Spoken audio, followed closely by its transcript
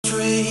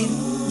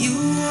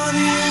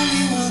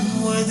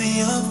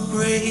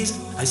praise.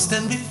 I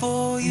stand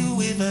before you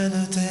with an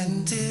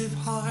attentive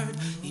heart.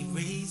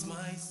 Erase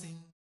my sin.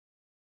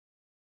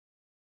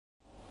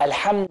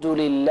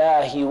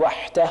 Alhamdulillahi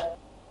wahdah,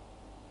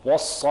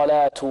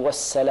 wassalatu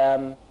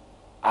wassalam,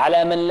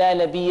 ala man la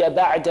nabiyya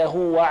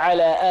ba'dahu wa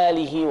ala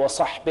alihi wa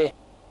sahbih.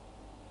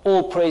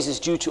 All praise is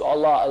due to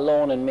Allah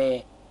alone, and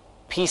may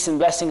peace and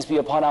blessings be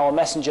upon our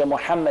messenger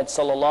Muhammad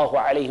sallallahu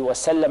alayhi wa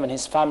sallam and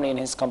his family and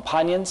his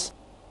companions.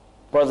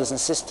 Brothers and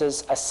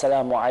sisters,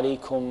 assalamu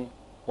alaikum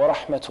wa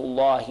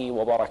rahmatullahi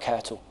wa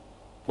barakatuh.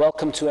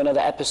 Welcome to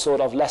another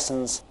episode of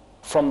Lessons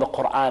from the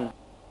Quran.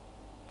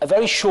 A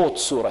very short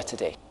surah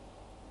today.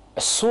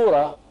 A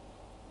surah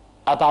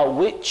about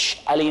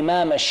which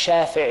Al-Imam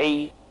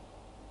Al-Shafi'i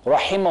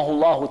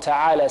rahimahullah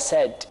ta'ala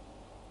said,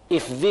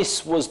 if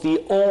this was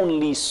the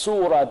only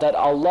surah that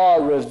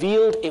Allah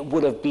revealed, it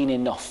would have been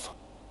enough.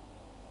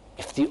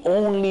 If the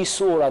only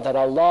surah that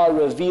Allah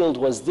revealed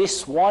was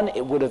this one,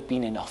 it would have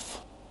been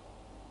enough.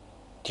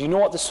 Do you know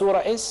what the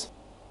surah is?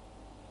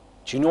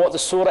 Do you know what the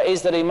surah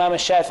is that Imam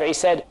Al-Shafi'i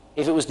said,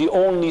 if it was the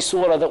only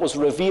surah that was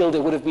revealed,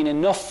 it would have been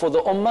enough for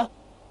the ummah?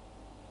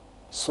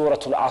 Surah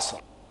Al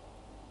Asr.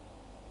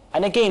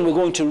 And again, we're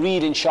going to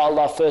read,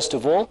 inshallah, first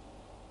of all,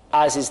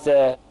 as is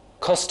the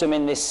custom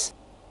in this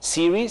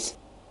series,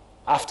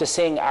 after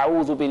saying,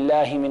 A'udhu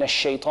billahi minash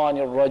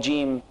shaitanir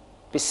rajim,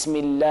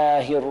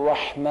 Bismillahir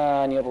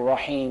rahmanir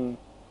rahim,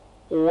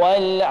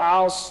 Wal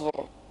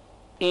Asr,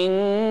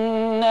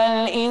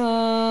 Innal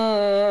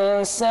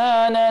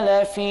insana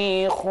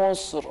lafi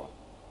khusr,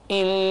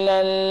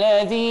 Illa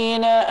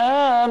alladhina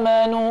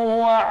amanu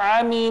wa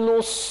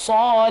amilu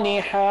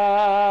salihat,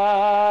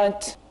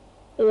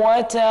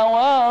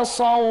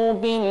 وتواصوا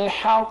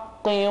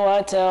بالحق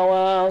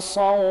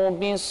وتواصوا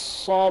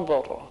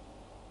بالصبر.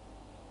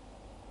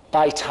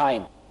 By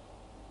time.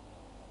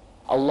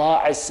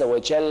 Allah Azza wa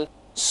Jal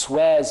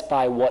swears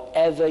by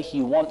whatever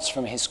He wants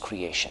from His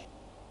creation.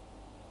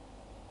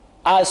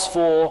 As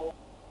for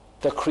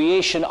the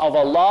creation of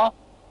Allah,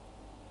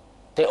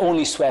 they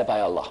only swear by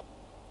Allah.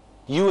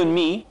 You and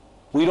me,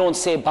 we don't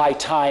say by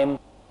time,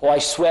 or I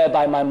swear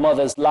by my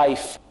mother's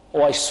life,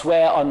 or I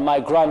swear on my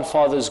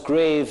grandfather's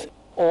grave,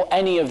 or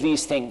any of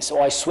these things,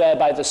 or I swear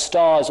by the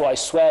stars, or I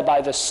swear by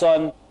the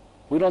sun.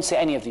 We don't say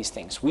any of these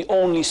things. We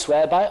only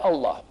swear by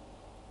Allah.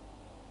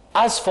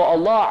 As for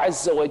Allah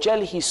Azza wa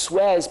Jal, He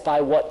swears by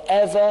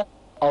whatever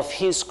of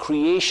His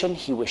creation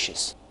He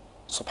wishes,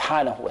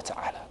 subhanahu wa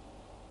ta'ala.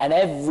 And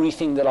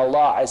everything that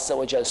Allah Azza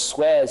wa Jal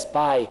swears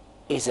by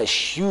is a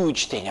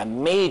huge thing, a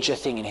major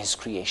thing in His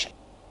creation.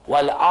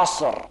 Wal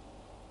Asr,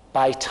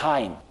 by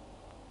time.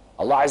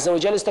 Allah Azza wa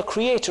Jal is the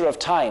creator of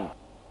time.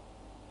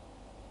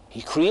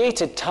 He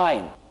created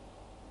time.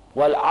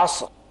 Wal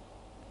Asr,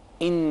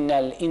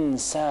 Innal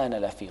insana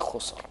lafi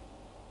khusr.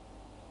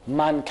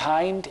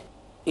 Mankind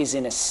is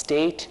in a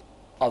state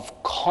of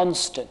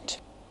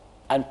constant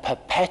and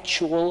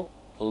perpetual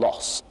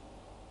loss.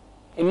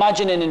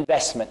 Imagine an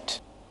investment.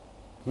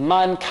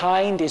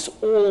 Mankind is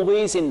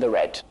always in the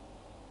red.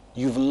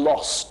 You've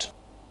lost.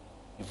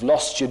 You've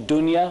lost your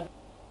dunya.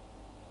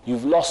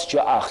 You've lost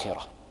your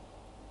akhirah.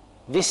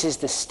 This is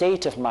the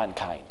state of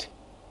mankind.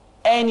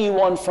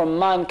 Anyone from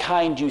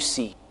mankind you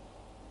see,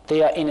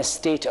 they are in a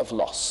state of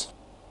loss.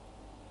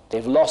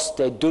 They've lost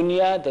their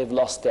dunya, they've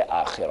lost their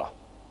akhirah.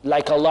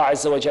 Like Allah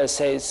Azza wa Jal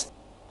says,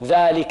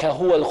 ذَلِكَ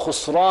هُوَ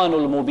الْخُسْرَانُ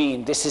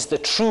الْمُبِينُ. This is the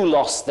true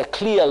loss, the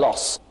clear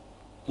loss.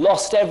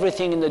 Lost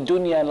everything in the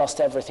dunya and lost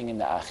everything in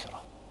the akhirah.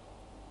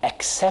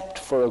 Except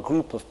for a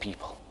group of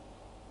people.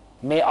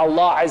 May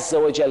Allah Azza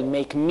wa Jal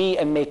make me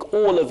and make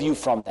all of you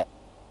from them.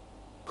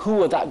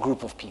 Who are that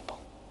group of people?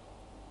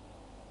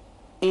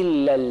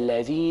 إِلَّا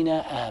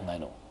الَّذِينَ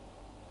آمَنُوا.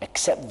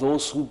 Except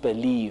those who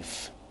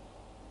believe.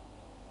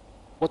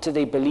 What do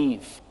they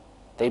believe?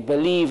 They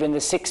believe in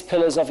the 6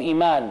 pillars of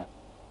Iman.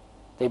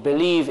 They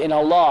believe in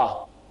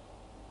Allah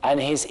and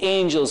His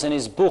angels and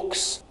His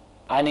books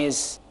and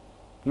His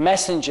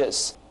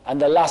messengers and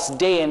the last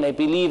day, and they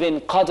believe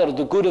in Qadr,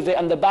 the good of it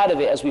and the bad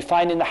of it, as we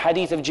find in the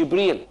hadith of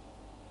Jibreel.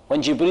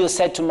 When Jibreel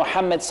said to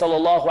Muhammed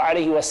sallallahu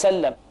alayhi wa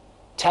sallam,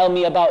 tell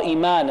me about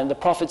Iman, and the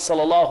Prophet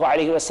sallallahu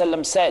alayhi wa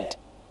sallam said,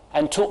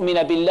 أن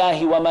تؤمن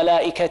بالله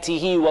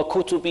وملائكته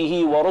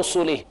وكتبه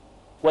ورسله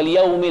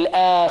واليوم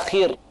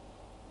الآخر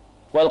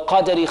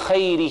والقدر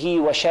خيره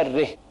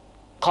وشره.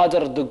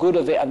 Qadr, the good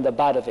of it and the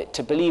bad of it.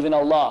 To believe in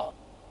Allah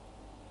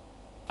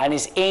and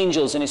His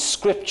angels and His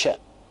scripture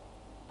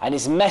and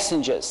His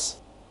messengers,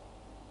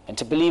 and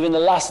to believe in the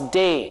last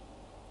day,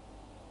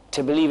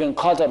 to believe in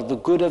Qadr, the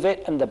good of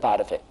it and the bad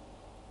of it.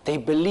 They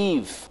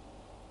believe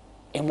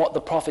in what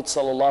the Prophet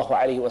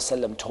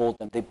ﷺ told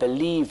them. They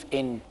believe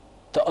in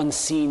the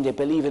unseen, they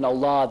believe in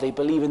Allah, they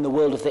believe in the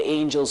world of the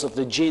angels, of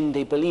the jinn,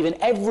 they believe in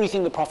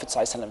everything the Prophet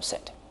ﷺ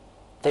said.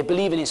 They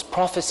believe in his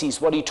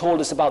prophecies, what he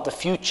told us about the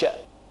future,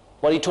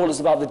 what he told us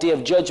about the day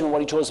of judgment,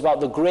 what he told us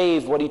about the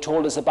grave, what he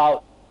told us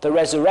about the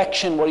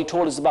resurrection, what he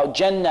told us about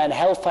Jannah and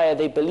hellfire.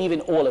 They believe in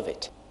all of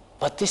it.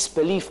 But this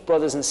belief,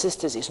 brothers and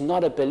sisters, is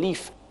not a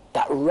belief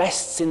that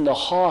rests in the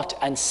heart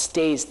and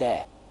stays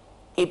there.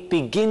 It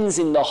begins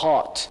in the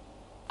heart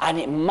and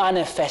it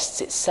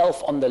manifests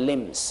itself on the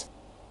limbs.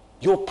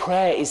 Your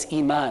prayer is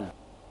iman.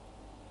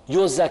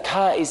 Your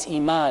zakah is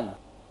iman.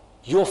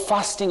 Your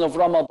fasting of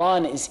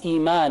Ramadan is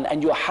iman,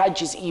 and your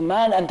hajj is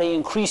iman, and they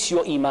increase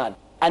your iman.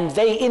 And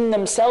they in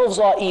themselves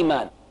are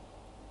iman.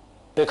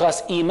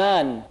 Because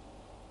iman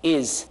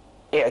is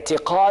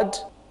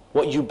i'tiqad,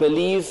 what you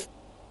believe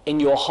in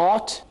your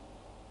heart,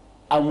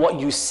 and what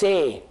you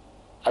say,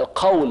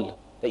 al-qawl,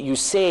 that you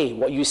say,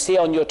 what you say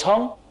on your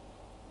tongue,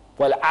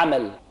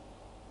 wal-amal,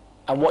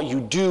 and what you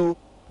do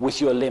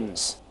with your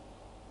limbs.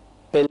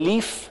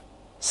 Belief,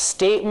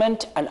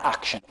 statement, and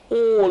action.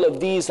 All of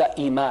these are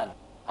iman.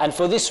 And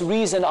for this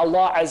reason,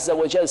 Allah Azza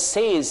wa Jal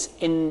says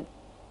in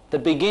the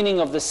beginning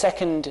of the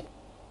second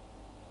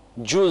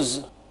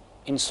juz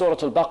in Surah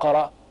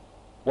Al-Baqarah,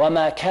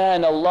 وَمَا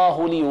كَانَ اللَّهُ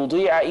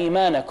لِيُضِيعَ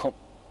إِيمَانَكُمْ.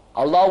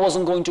 Allah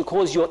wasn't going to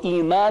cause your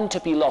iman to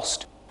be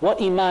lost.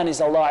 What iman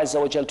is Allah Azza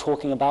wa Jal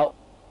talking about?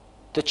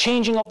 The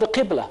changing of the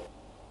qibla.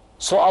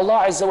 So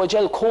Allah Azza wa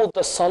Jal called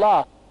the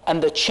salah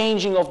and the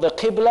changing of the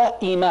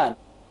qibla iman.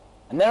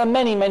 And there are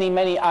many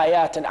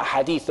ayat and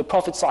ahadith. The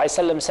Prophet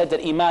ﷺ said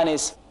that iman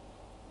is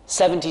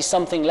 70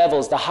 something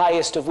levels, the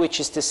highest of which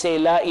is to say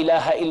La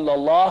ilaha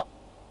illallah,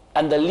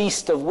 and the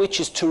least of which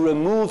is to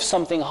remove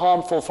something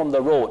harmful from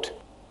the road.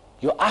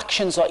 Your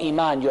actions are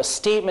iman, your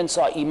statements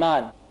are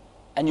iman,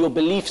 and your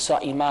beliefs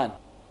are iman.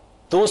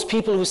 Those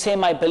people who say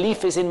my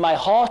belief is in my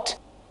heart,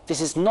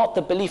 this is not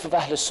the belief of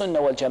Ahlul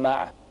Sunnah wal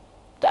Jama'ah.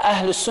 The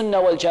Ahlul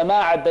Sunnah wal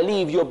Jama'ah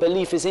believe your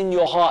belief is in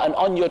your heart and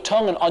on your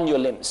tongue and on your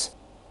limbs.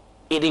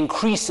 It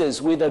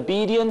increases with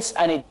obedience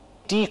and it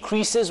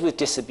decreases with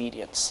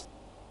disobedience.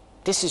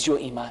 This is your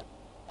iman.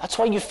 That's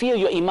why you feel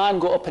your iman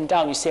go up and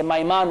down. You say, my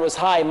iman was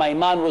high, my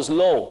iman was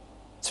low.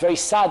 It's very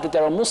sad that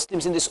there are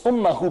Muslims in this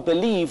ummah who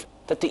believe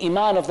that the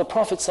iman of the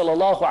Prophet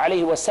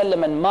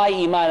ﷺ and my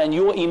iman and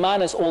your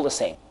iman is all the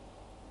same.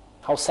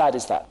 How sad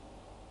is that?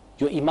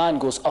 Your iman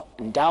goes up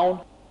and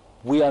down.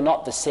 We are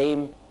not the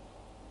same.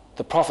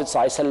 The Prophet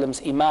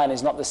ﷺ's iman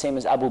is not the same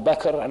as Abu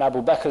Bakr, and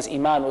Abu Bakr's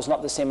iman was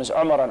not the same as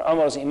Umar, and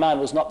Umar's iman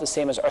was not the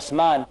same as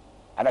Uthman,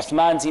 and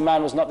Uthman's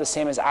iman was not the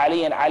same as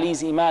Ali, and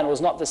Ali's iman was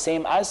not the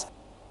same as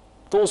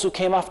those who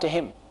came after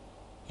him.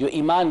 Your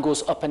iman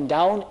goes up and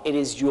down. It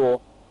is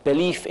your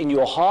belief in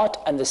your heart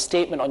and the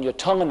statement on your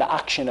tongue and the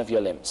action of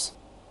your limbs.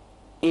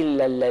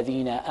 إِلَّا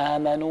الَّذِينَ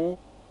آمَنُوا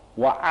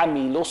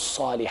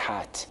وَعَمِلُوا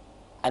الصَّالِحَاتِ.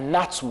 And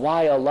that's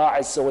why Allah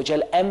Azza wa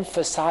Jal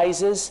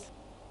emphasizes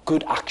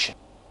good action.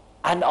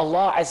 And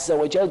Allah Azza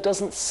wa Jal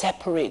doesn't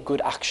separate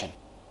good action.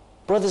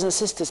 Brothers and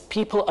sisters,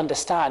 people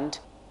understand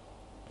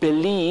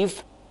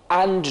believe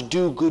and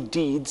do good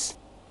deeds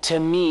to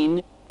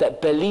mean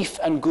that belief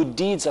and good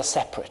deeds are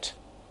separate.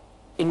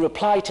 In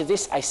reply to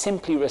this, I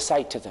simply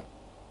recite to them,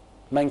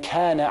 من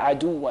كان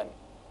عدوا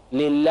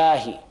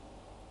لله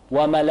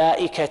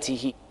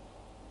وملائكته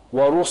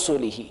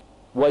ورسله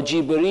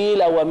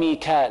وجبريل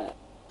وميكال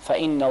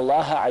فإن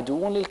الله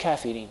عدو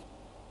للكافرين.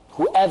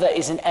 Whoever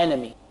is an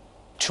enemy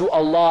to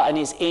Allah and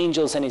His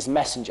angels and His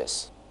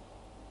messengers,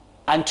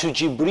 and to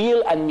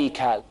Jibreel and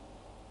Mikael.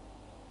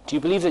 Do you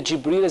believe that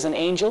Jibreel is an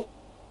angel?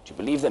 Do you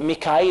believe that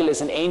Mikael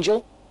is an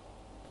angel?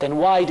 Then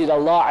why did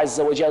Allah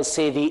Azza wa Jal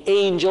say the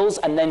angels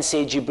and then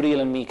say Jibreel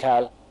and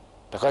Mikael?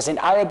 Because in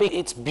Arabic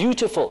it's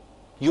beautiful.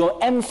 You're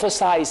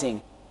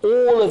emphasizing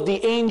all of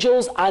the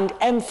angels and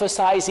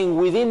emphasizing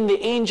within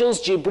the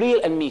angels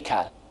Jibreel and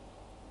Mikael.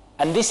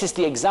 And this is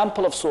the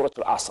example of Surah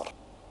Al Asr.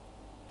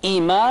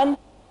 Iman,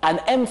 and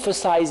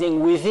emphasizing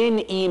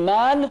within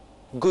iman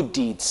good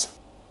deeds.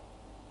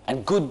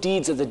 And good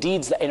deeds are the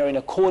deeds that are in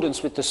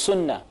accordance with the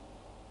sunnah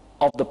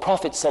of the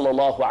Prophet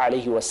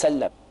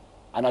ﷺ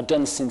and are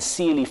done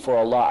sincerely for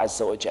Allah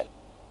Azza wa Jal.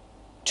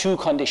 Two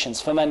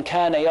conditions. فَمَنْ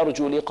كَانَ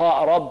يَرْجُو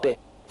لِقَاءَ رَبِّهِ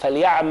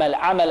فَلْيَعْمَلْ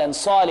عَمَلًا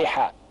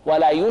صَالِحًا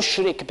وَلَا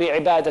يُشْرِكْ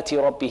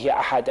بِعِبَادَةِ رَبِّهِ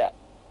أَحَدًا.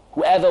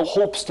 Whoever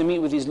hopes to meet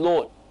with his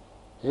Lord,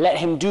 let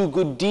him do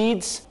good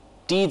deeds,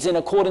 deeds in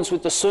accordance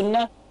with the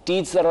sunnah,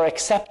 deeds that are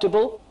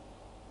acceptable,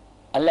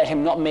 and let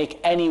him not make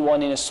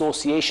anyone in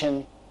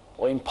association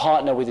or in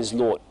partner with his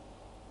Lord.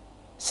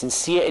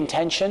 Sincere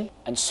intention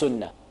and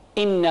sunnah.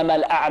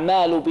 إِنَّمَا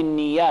الْأَعْمَالُ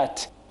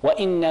بِالنِّيَّاتِ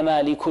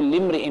وَإِنَّمَا لِكُلِّ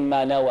امْرِئٍ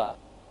مَّا نَوَى.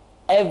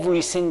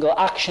 Every single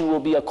action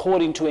will be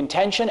according to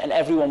intention, and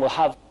everyone will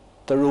have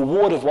the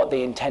reward of what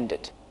they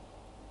intended.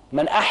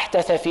 مَنْ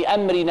أَحْدَثَ فِي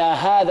أَمْرِنَا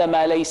هَذَا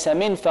مَا لَيْسَ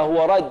مِنْ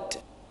فَهُوَ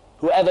رَدٌّ.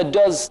 Whoever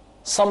does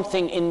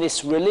something in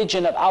this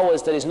religion of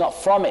ours that is not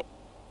from it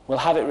will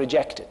have it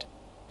rejected.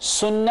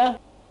 Sunnah,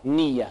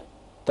 niyyah,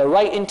 the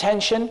right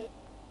intention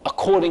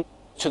according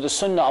to the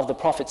sunnah of the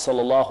Prophet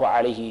sallallahu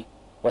alaihi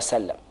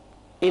wasallam.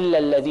 إِلَّا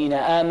الَّذِينَ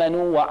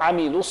آمَنُوا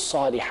وَعَمِلُوا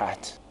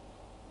الصَّالِحَاتِ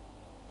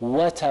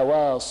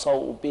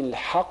وَتَوَاصَوْا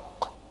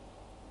بِالْحَقِّ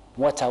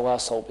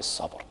وَتَوَاصَوْا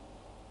بِالصَّبْرِ.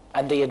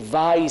 And they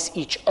advise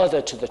each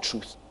other to the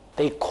truth.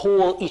 They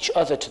call each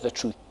other to the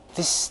truth.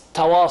 This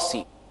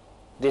tawasi,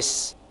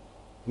 this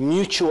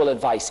mutual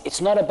advice, it's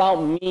not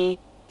about me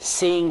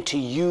saying to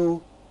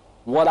you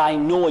what I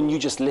know and you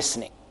just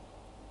listening.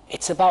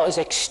 It's about us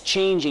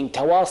exchanging.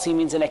 Tawasi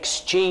means an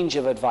exchange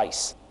of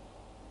advice.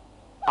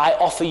 I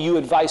offer you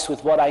advice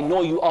with what I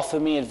know, you offer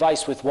me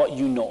advice with what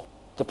you know.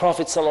 The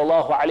Prophet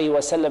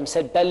ﷺ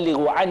said,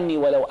 بَلِّغُوا عَنِّي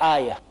وَلَوْ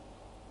آيَةً.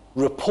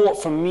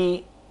 Report from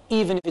me,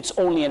 even if it's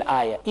only an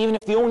ayah. Even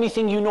if the only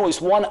thing you know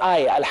is one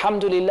ayah,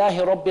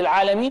 Alhamdulillahi Rabbil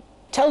Alameen,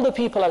 tell the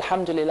people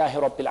Alhamdulillahi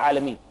Rabbil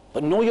Alameen.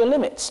 But know your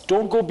limits,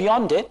 don't go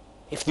beyond it.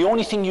 If the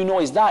only thing you know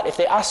is that, if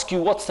they ask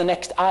you what's the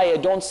next ayah,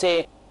 don't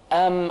say,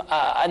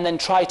 and then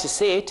try to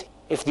say it.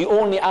 If the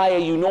only ayah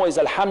you know is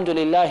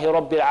Alhamdulillahi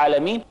Rabbil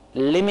Alameen,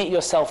 limit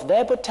yourself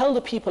there, but tell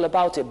the people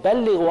about it.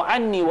 بَلِّغُوا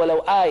عَنِّي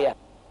وَلَوْ آيَةً.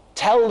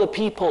 Tell the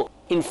people,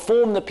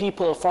 inform the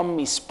people from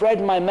me,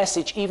 spread my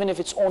message, even if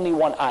it's only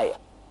one ayah.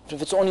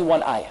 If it's only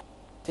one ayah.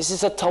 This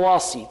is a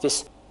tawasi,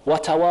 this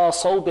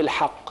وَتَوَاصَوْا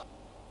بِالْحَقِّ.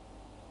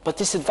 But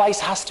this advice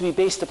has to be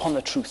based upon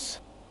the truth.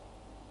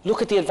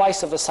 Look at the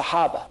advice of the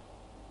Sahaba.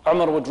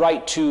 Umar would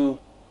write to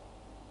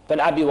bin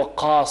Abi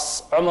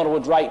Waqqas, Umar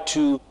would write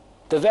to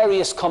the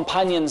various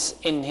companions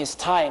in his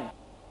time.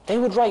 They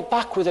would write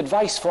back with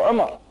advice for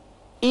Umar,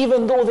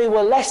 even though they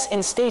were less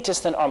in status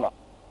than Umar.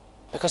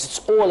 Because it's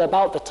all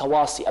about the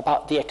tawasi,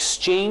 about the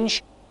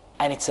exchange,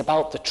 and it's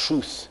about the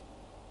truth.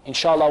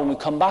 Inshallah, when we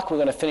come back, we're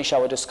going to finish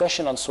our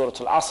discussion on Surah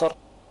Al Asr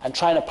and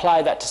try and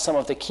apply that to some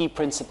of the key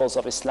principles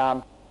of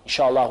Islam.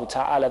 Inshallah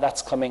ta'ala,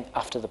 that's coming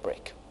after the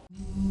break.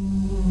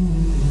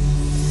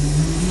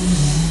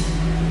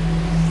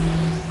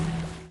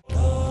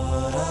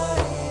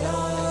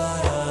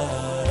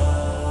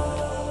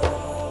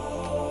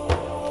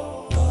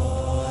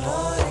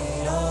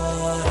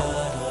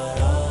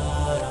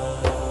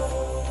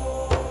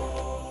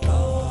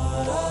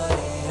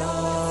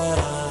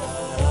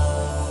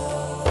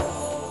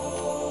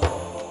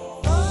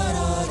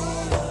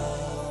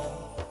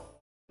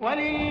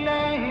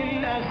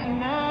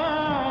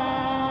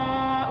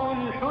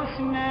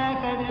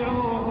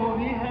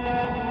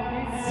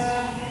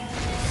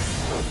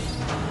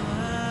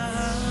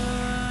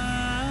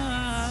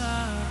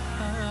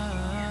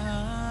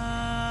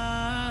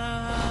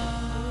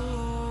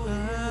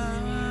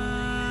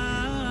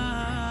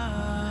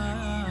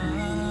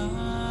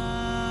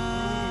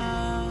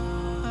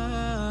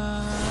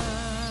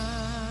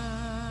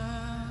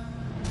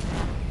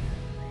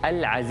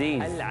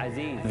 Al-Aziz,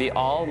 the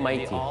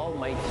Almighty.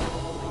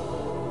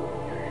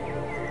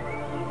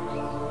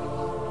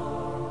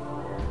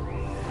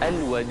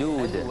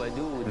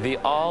 Al-Wadud, the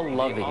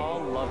All-Loving.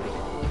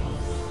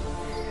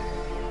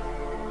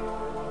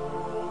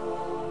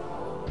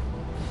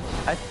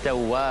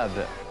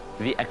 At-Tawwab,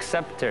 the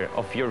Acceptor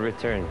of your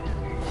return.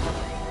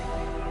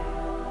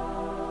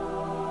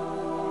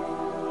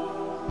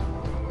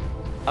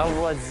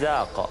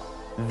 Al-Razzaq,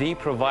 the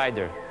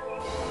Provider.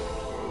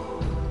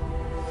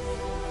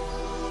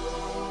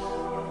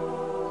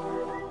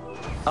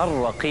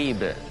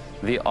 Al-Raqib,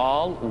 the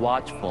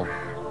All-Watchful.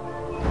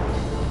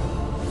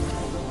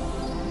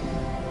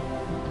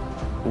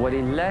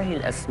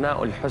 وَلِلَّهِ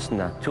الْأَسْمَاءُ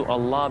الْحُسْنَى. To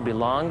Allah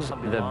belongs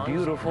the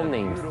beautiful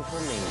names.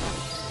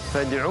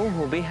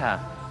 فَادْعُوهُ بِهَا.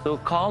 So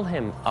call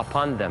Him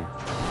upon them.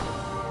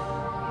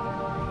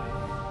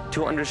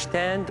 To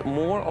understand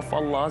more of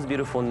Allah's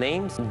beautiful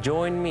names,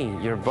 join me,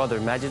 your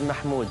brother Majid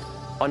Mahmood,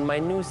 on my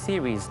new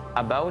series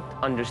about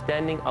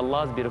understanding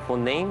Allah's beautiful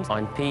names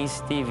on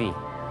Peace TV.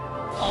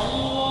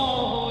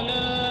 الله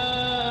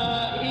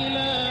لا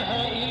إله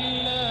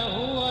إلا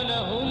هو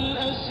له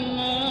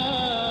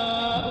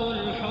الأسماء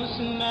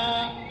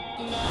الحسنى.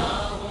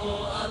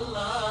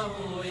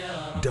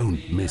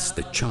 Don't miss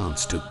the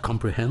chance to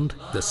comprehend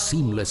the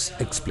seamless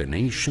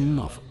explanation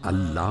of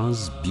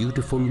Allah's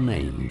beautiful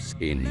names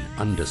in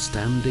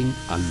Understanding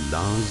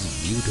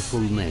Allah's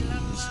Beautiful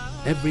Names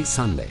every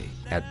Sunday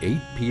at 8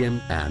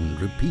 p.m. and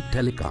repeat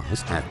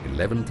telecast at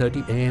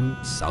 11:30 a.m.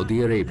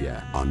 Saudi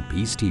Arabia on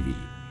Peace TV.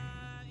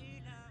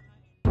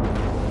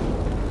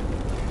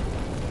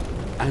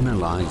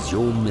 Analyze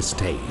your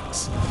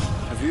mistakes.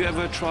 Have you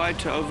ever tried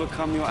to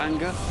overcome your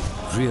anger?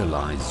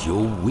 Realize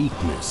your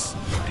weakness.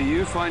 Do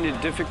you find it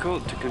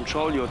difficult to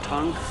control your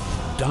tongue?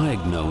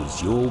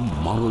 Diagnose your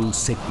moral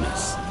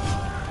sickness.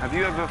 Have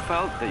you ever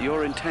felt that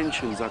your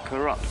intentions are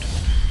corrupt?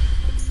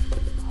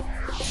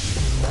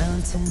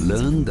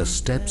 Learn the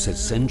steps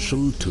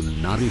essential to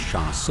nourish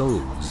our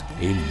souls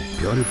in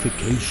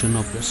purification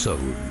of the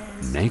soul.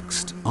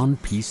 Next on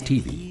Peace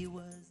TV.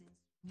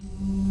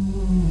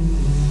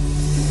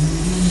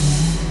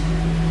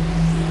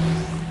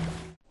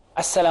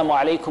 Assalamu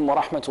alaikum wa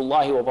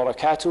rahmatullahi wa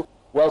barakatuh.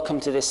 Welcome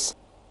to this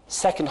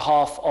second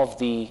half of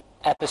the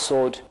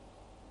episode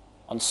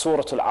on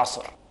Surah Al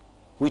Asr.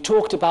 We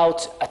talked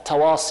about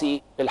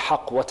at-tawasi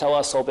bil-haq wa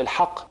tawasaw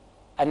bil-haq,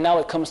 and now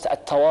it comes to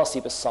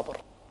at-tawasi bil-sabr.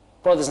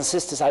 Brothers and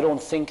sisters, I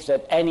don't think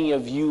that any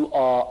of you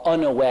are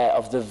unaware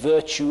of the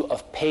virtue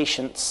of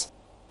patience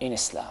in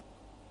Islam.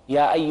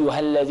 Ya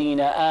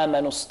ayyuhalladhina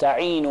amanu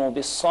ista'inu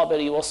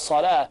bis-sabri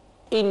was-salah,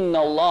 inna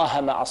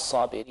Allaha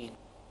ma'as-sabirin.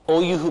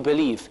 O you who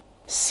believe,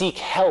 seek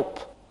help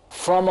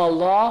from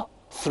Allah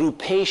through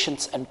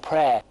patience and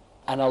prayer,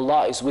 and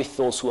Allah is with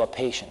those who are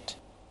patient.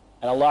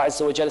 And Allah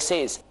Azza wa Jalla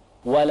says,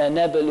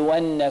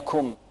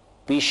 وَلَنَبْلُوَنَّكُمْ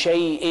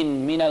بِشَيْءٍ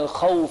مِّنَ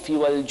الْخَوْفِ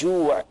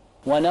وَالْجُوعِ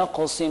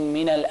وَنَقْصٍ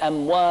مِّنَ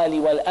الْأَمْوَالِ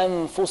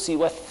وَالْأَنفُسِ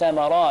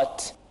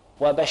وَالثَّمَرَاتِ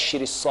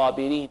وَبَشِّرِ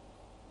الصَّابِرِينَ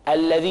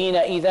الَّذِينَ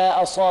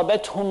إِذَا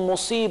أَصَابَتْهُمْ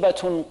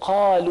مُصِيبَةٌ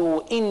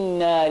قَالُوا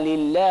إِنَّا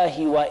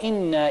لِلَّهِ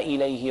وَإِنَّا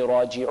إِلَيْهِ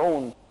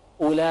رَاجِعُونَ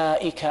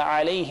أُولَئِكَ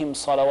عَلَيْهِمْ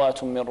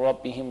صَلَوَاتٌ مِّن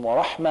رَّبِّهِمْ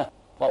وَرَحْمَةٌ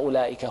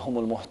وَأُولَئِكَ هُمُ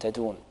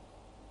الْمُهْتَدُونَ.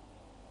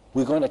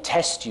 We're going to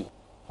test you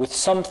with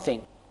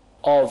something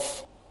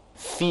of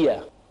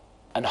fear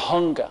and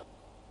hunger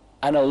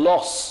and a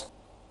loss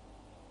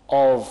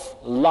of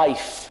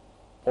life,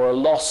 or a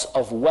loss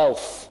of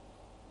wealth,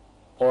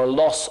 or a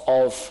loss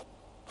of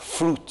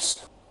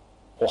fruits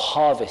or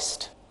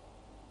harvest,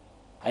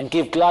 and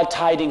give glad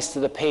tidings to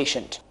the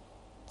patient.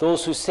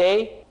 Those who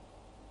say,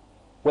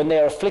 when they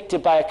are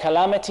afflicted by a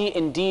calamity,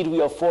 indeed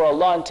we are for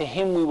Allah and to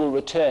Him we will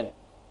return.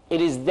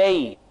 It is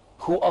they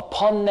who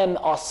upon them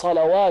are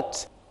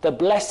salawat, the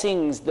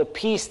blessings, the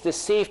peace, the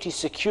safety,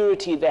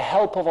 security, the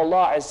help of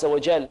Allah Azza wa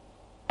Jal,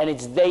 and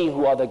it's they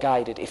who are the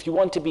guided. If you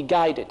want to be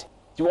guided,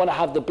 if you want to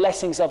have the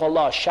blessings of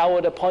Allah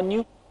showered upon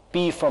you,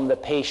 be from the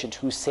patient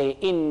who say,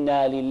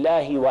 Inna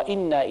lillahi wa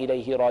inna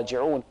ilayhi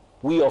raji'un.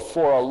 We are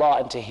for Allah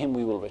and to Him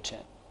we will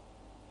return.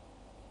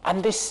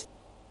 And this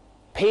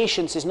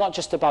patience is not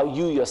just about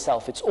you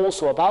yourself, it's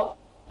also about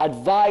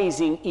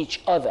advising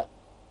each other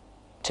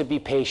to be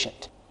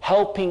patient,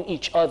 helping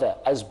each other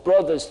as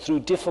brothers through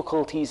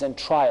difficulties and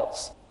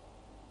trials.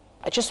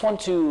 I just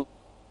want to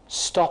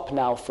stop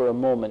now for a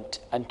moment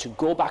and to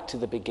go back to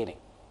the beginning.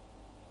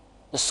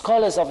 The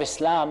scholars of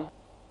Islam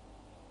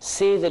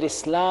say that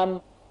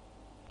Islam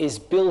is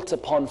built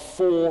upon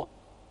 4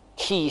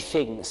 key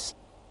things,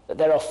 that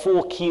there are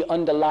 4 key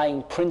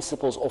underlying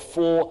principles or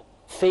 4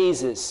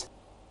 phases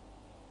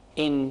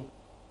in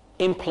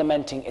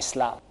implementing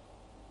Islam.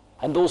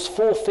 And those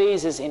 4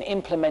 phases in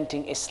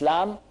implementing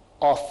Islam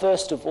are,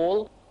 first of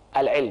all,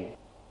 al-ilm,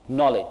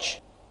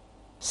 knowledge.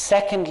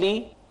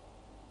 Secondly,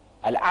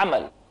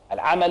 al-amal,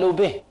 al-amalu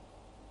bih,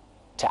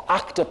 to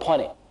act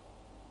upon it.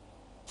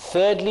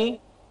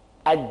 Thirdly,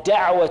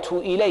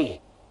 ad-da'watu ilayh,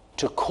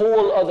 to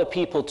call other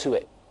people to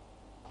it.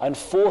 And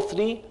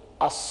fourthly,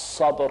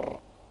 as-sabr,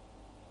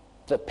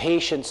 the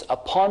patience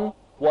upon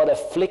what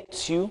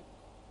afflicts you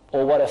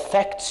or what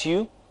affects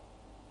you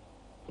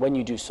when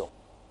you do so.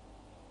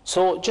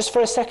 So just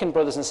for a second,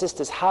 brothers and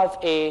sisters, have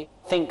a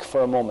think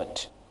for a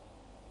moment.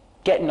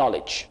 Get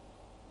knowledge,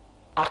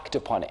 act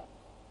upon it,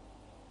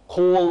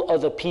 call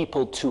other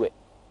people to it,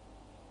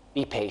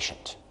 be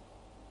patient.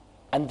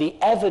 And the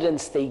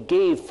evidence they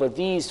gave for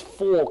these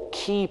 4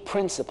 key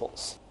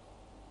principles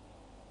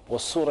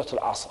was Surah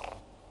Al Asr.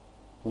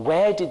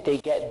 Where did they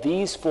get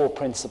these 4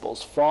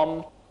 principles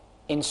from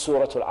in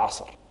Surah Al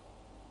Asr?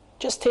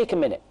 Just take a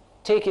minute,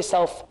 take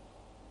yourself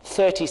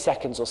 30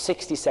 seconds or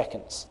 60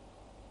 seconds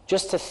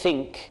just to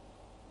think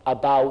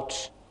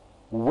about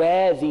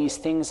where these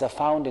things are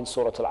found in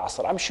Surah Al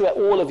Asr. I'm sure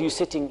all of you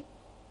sitting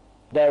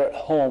there at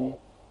home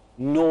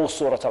know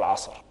Surah Al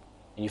Asr.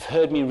 You've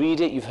heard me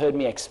read it, you've heard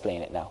me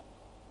explain it now.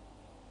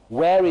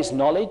 Where is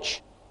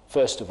knowledge,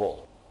 first of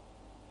all?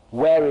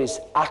 Where is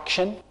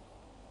action?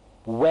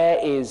 Where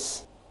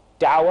is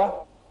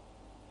da'wah?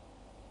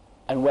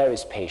 And where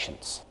is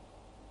patience?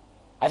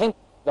 I think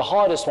the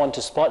hardest one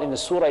to spot in the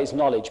surah is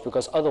knowledge,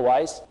 because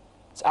otherwise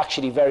it's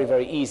actually very,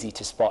 very easy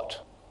to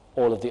spot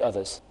all of the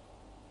others.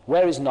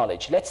 Where is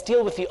knowledge? Let's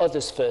deal with the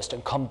others first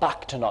and come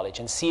back to knowledge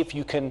and see if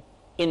you can,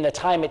 in the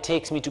time it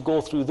takes me to go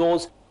through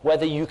those,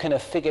 whether you can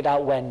have figured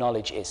out where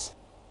knowledge is.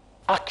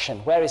 Action,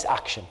 where is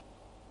action?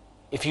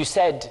 If you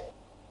said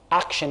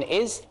action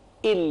is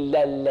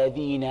إِلَّا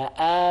الَّذِينَ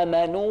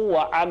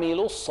آمَنُوا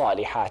وَعَمِلُوا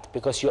الصَّالِحَاتِ,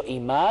 because your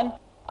iman,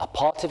 a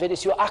part of it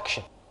is your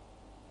action.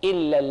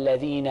 إِلَّا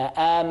الَّذِينَ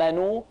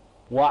آمَنُوا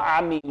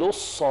وَعَمِلُوا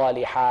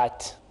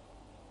الصَّالِحَاتِ.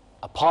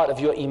 A part of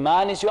your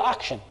iman is your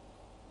action.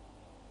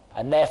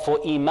 And therefore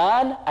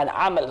iman and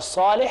amal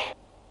salih,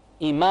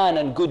 iman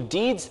and good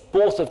deeds,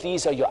 both of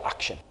these are your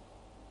action.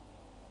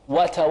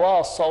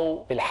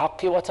 وَتَوَاصَوْا بِالْحَقِّ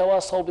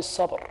وَتَوَاصَوْا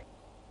بِالصَّبْرِ.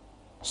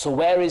 So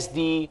where is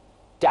the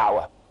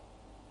da'wah?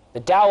 The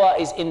da'wah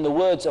is in the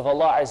words of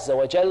Allah Azza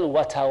wa Jal,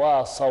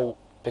 وَتَوَاصَوْا,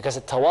 because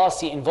the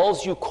tawasi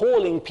involves you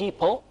calling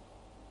people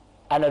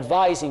and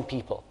advising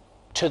people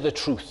to the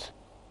truth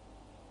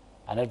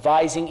and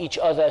advising each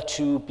other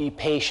to be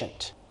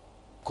patient.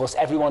 Of course,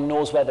 everyone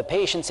knows where the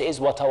patience is,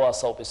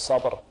 وَتَوَاصَوْا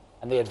بِالصَّبْرِ,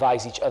 and they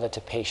advise each other to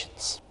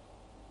patience.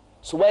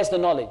 So where's the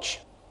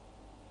knowledge?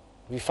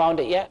 Have you found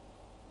it yet?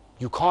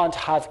 You can't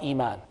have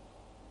iman,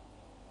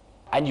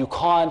 and you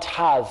can't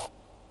have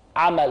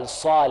amal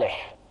salih,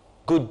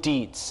 good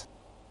deeds,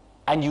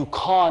 and you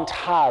can't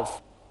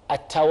have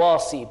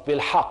at-tawasi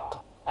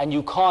bil-haq, and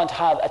you can't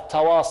have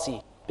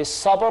at-tawasi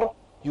bis-sabr.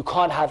 You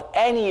can't have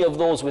any of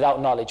those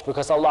without knowledge,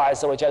 because Allah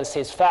Azza wa Jalla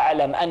says,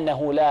 فَأَعْلَمْ أَنَّهُ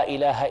لَا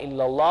إِلَهَ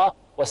إِلَّا اللَّهِ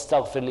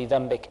وَاسْتَغْفِرْ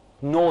لِذَنْبِكَ.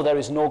 No, there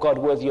is no God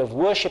worthy of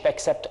worship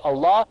except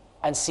Allah,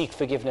 and seek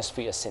forgiveness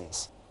for your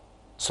sins.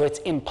 So it's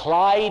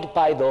implied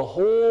by the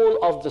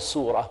whole of the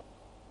surah,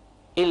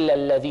 إِلَّا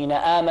الَّذِينَ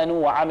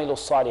آمَنُوا وَعَمِلُوا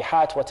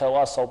الصَّالِحَاتِ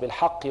وَتَوَاصَوْا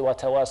بِالْحَقِّ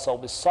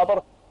وَتَوَاصَوْا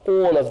بِالصَّبْرِ.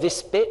 All of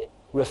this bit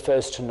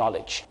refers to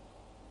knowledge.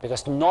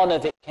 Because none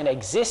of it can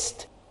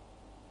exist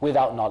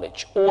without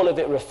knowledge. All of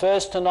it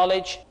refers to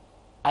knowledge,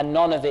 and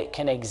none of it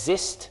can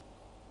exist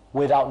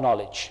without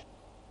knowledge.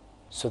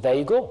 So there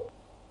you go.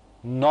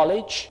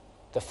 Knowledge,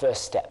 the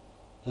first step.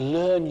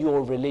 Learn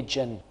your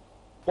religion.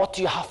 What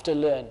do you have to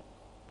learn?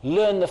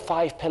 Learn the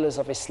 5 pillars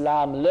of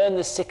Islam. Learn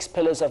the 6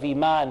 pillars of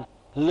Iman.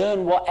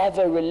 Learn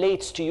whatever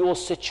relates to your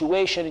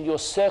situation and your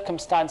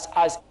circumstance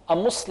as a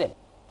Muslim.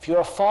 If you're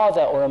a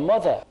father or a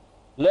mother,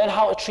 learn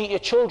how to treat your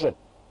children.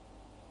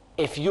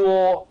 If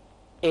you're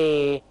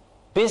a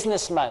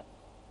businessman,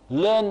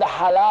 learn the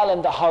halal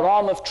and the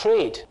haram of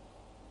trade.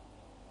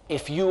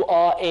 If you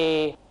are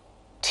a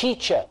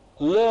teacher,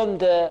 learn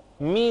the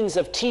means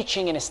of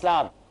teaching in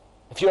Islam.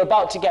 If you're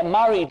about to get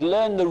married,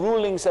 learn the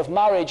rulings of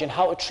marriage and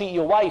how to treat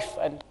your wife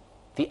and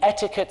the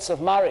etiquettes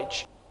of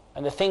marriage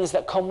and the things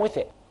that come with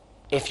it.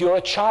 If you're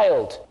a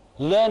child,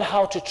 learn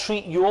how to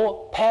treat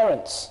your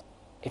parents.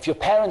 If your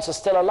parents are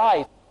still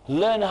alive,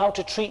 learn how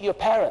to treat your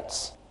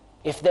parents.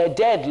 If they're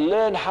dead,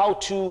 learn how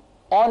to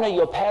honor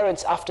your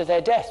parents after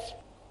their death.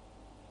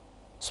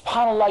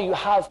 SubhanAllah, you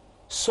have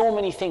so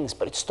many things,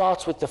 but it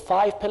starts with the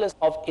 5 pillars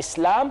of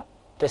Islam,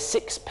 the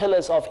 6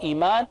 pillars of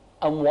Iman,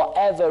 and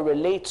whatever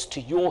relates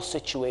to your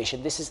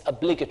situation. This is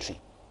obligatory.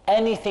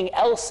 Anything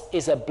else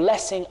is a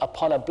blessing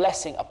upon a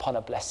blessing upon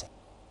a blessing.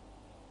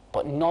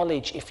 But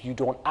knowledge, if you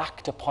don't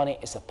act upon it,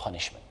 is a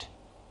punishment.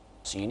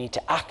 So you need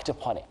to act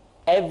upon it.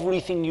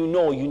 Everything you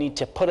know, you need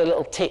to put a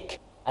little tick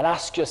and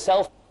ask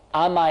yourself,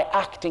 am I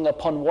acting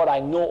upon what I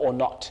know or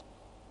not?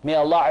 May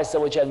Allah Azza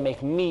wa Jal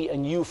make me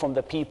and you from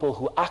the people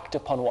who act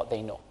upon what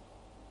they know.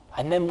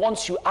 And then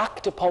once you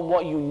act upon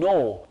what you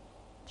know,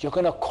 you're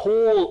going to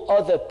call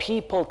other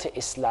people to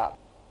Islam.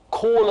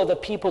 Call other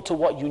people to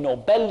what you know.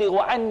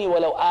 بَلِّغُ عَنِّي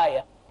وَلَوْ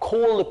آيَةً.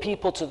 Call the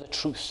people to the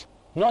truth.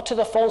 Not to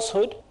the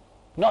falsehood,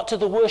 not to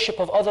the worship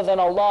of other than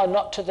Allah,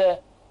 not to the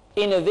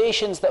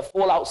innovations that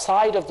fall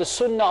outside of the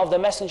sunnah of the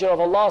Messenger of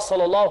Allah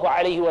sallallahu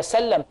alayhi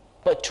wasallam,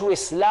 but to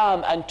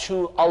Islam and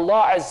to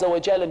Allah Azza wa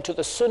Jal and to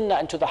the sunnah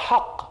and to the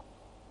haqq,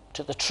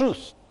 to the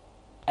truth.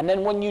 And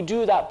then when you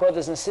do that,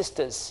 brothers and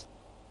sisters,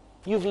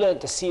 you've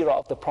learned the seerah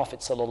of the Prophet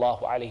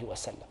sallallahu alayhi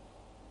wasallam,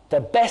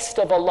 the best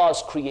of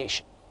Allah's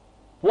creation.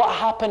 What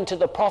happened to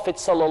the Prophet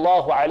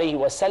sallallahu alayhi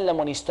wasallam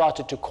when he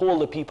started to call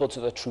the people to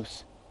the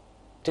truth?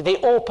 Did they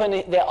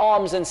open their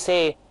arms and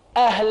say,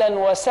 Ahlan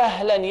wa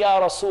sahlan ya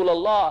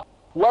Rasulullah,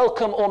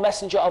 welcome O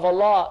Messenger of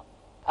Allah,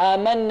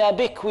 Amanna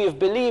bik, we have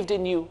believed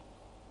in you?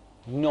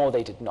 No,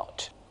 they did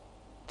not.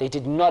 They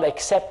did not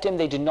accept him,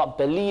 they did not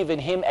believe in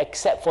him,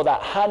 except for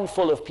that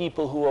handful of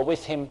people who were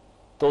with him,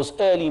 those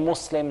early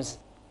Muslims,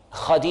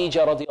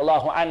 Khadija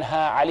radiallahu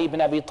anha, Ali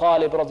ibn Abi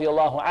Talib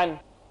radiallahu an,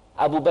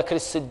 Abu Bakr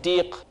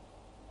as-Siddiq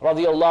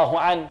radiallahu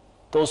an,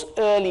 those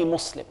early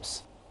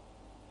Muslims.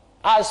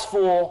 As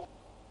for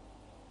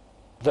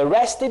the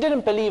rest, they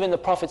didn't believe in the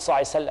Prophet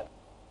ﷺ.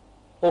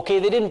 Okay,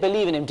 they didn't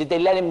believe in him. Did they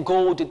let him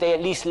go? Did they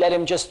at least let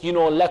him just,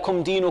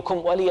 lakum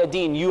dinukum waliya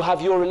din, you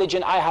have your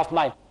religion, I have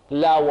mine?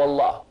 La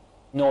wallah.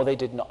 No, they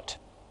did not.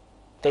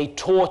 They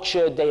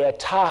tortured, they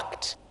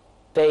attacked,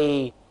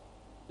 they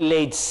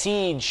laid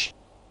siege,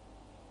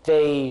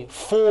 they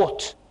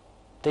fought,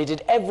 they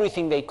did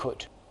everything they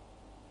could.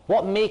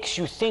 What makes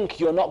you think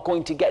you're not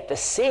going to get the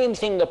same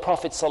thing the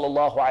Prophet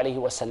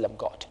ﷺ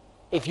got?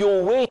 If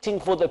you're waiting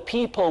for the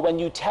people when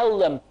you tell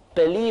them,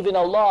 believe in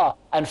Allah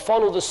and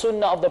follow the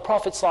sunnah of the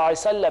Prophet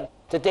ﷺ,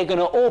 that they're going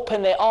to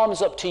open their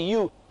arms up to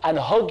you and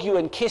hug you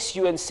and kiss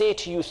you and say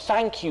to you,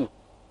 thank you.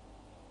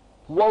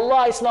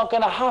 Wallah, it's not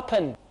going to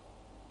happen.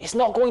 It's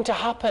not going to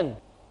happen.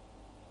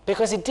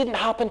 Because it didn't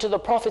happen to the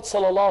Prophet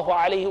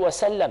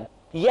ﷺ.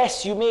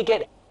 Yes, you may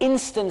get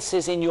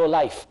instances in your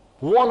life,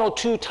 1 or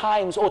 2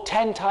 times or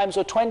 10 times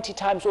or 20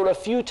 times or a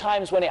few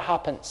times when it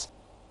happens.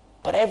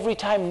 But every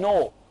time,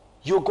 no.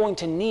 You're going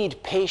to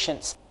need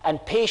patience.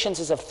 And patience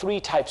is of 3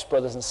 types,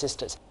 brothers and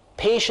sisters.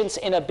 Patience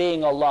in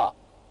obeying Allah.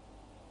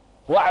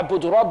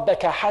 وَاعْبُدْ رَبَّكَ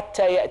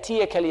حَتَّى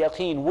يَأْتِيَكَ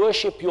الْيَقِينَ.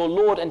 Worship your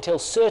Lord until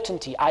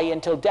certainty, i.e.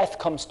 until death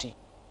comes to you.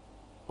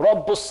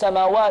 رَبُّ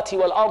السَّمَاوَاتِ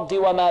وَالْأَرْضِ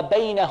وَمَا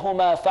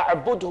بَيْنَهُمَا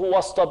فَاعْبُدْهُ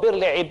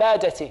وَاصْطَبِرْ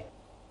لِعِبَادَتِهِ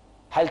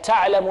هَلْ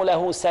تَعْلَمُ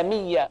لَهُ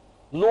سَمِيًّا.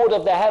 Lord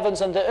of the heavens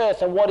and the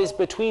earth and what is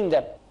between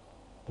them.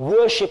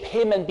 Worship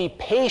him and be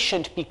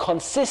patient, be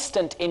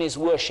consistent in his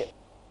worship.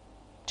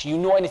 Do you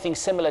know anything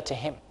similar to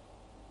him?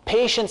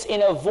 Patience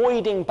in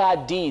avoiding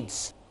bad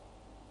deeds.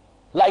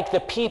 Like the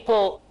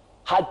people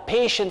had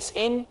patience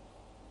in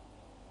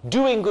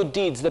doing good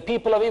deeds. The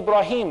people of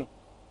Ibrahim.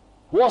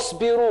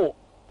 Wasbiru.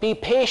 Be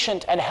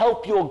patient and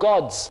help your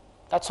gods.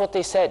 That's what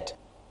they said.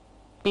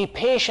 Be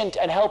patient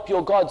and help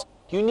your gods.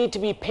 You need to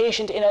be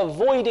patient in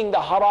avoiding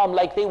the haram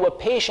like they were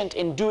patient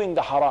in doing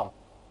the haram.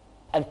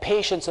 And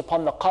patience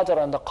upon the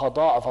qadr and the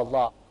qada of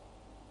Allah.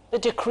 The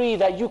decree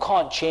that you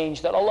can't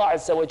change, that Allah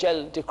Azza wa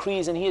Jal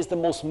decrees, and He is the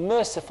most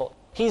merciful.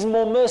 He's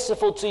more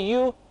merciful to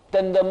you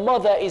than the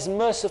mother is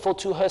merciful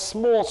to her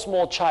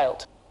small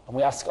child. And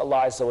we ask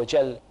Allah Azza wa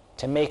Jal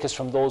to make us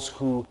from those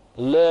who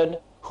learn,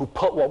 who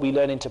put what we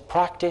learn into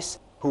practice,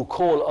 who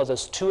call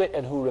others to it,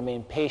 and who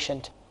remain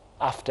patient.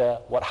 after,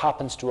 what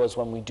happens to us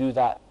when we do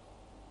that.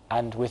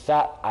 And with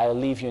that, I'll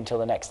leave you until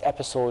the next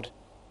episode.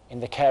 In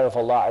the care of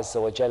Allah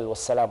Azza wa Jal.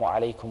 Wassalamu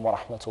alaikum wa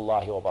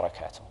rahmatullahi wa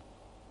barakatuh.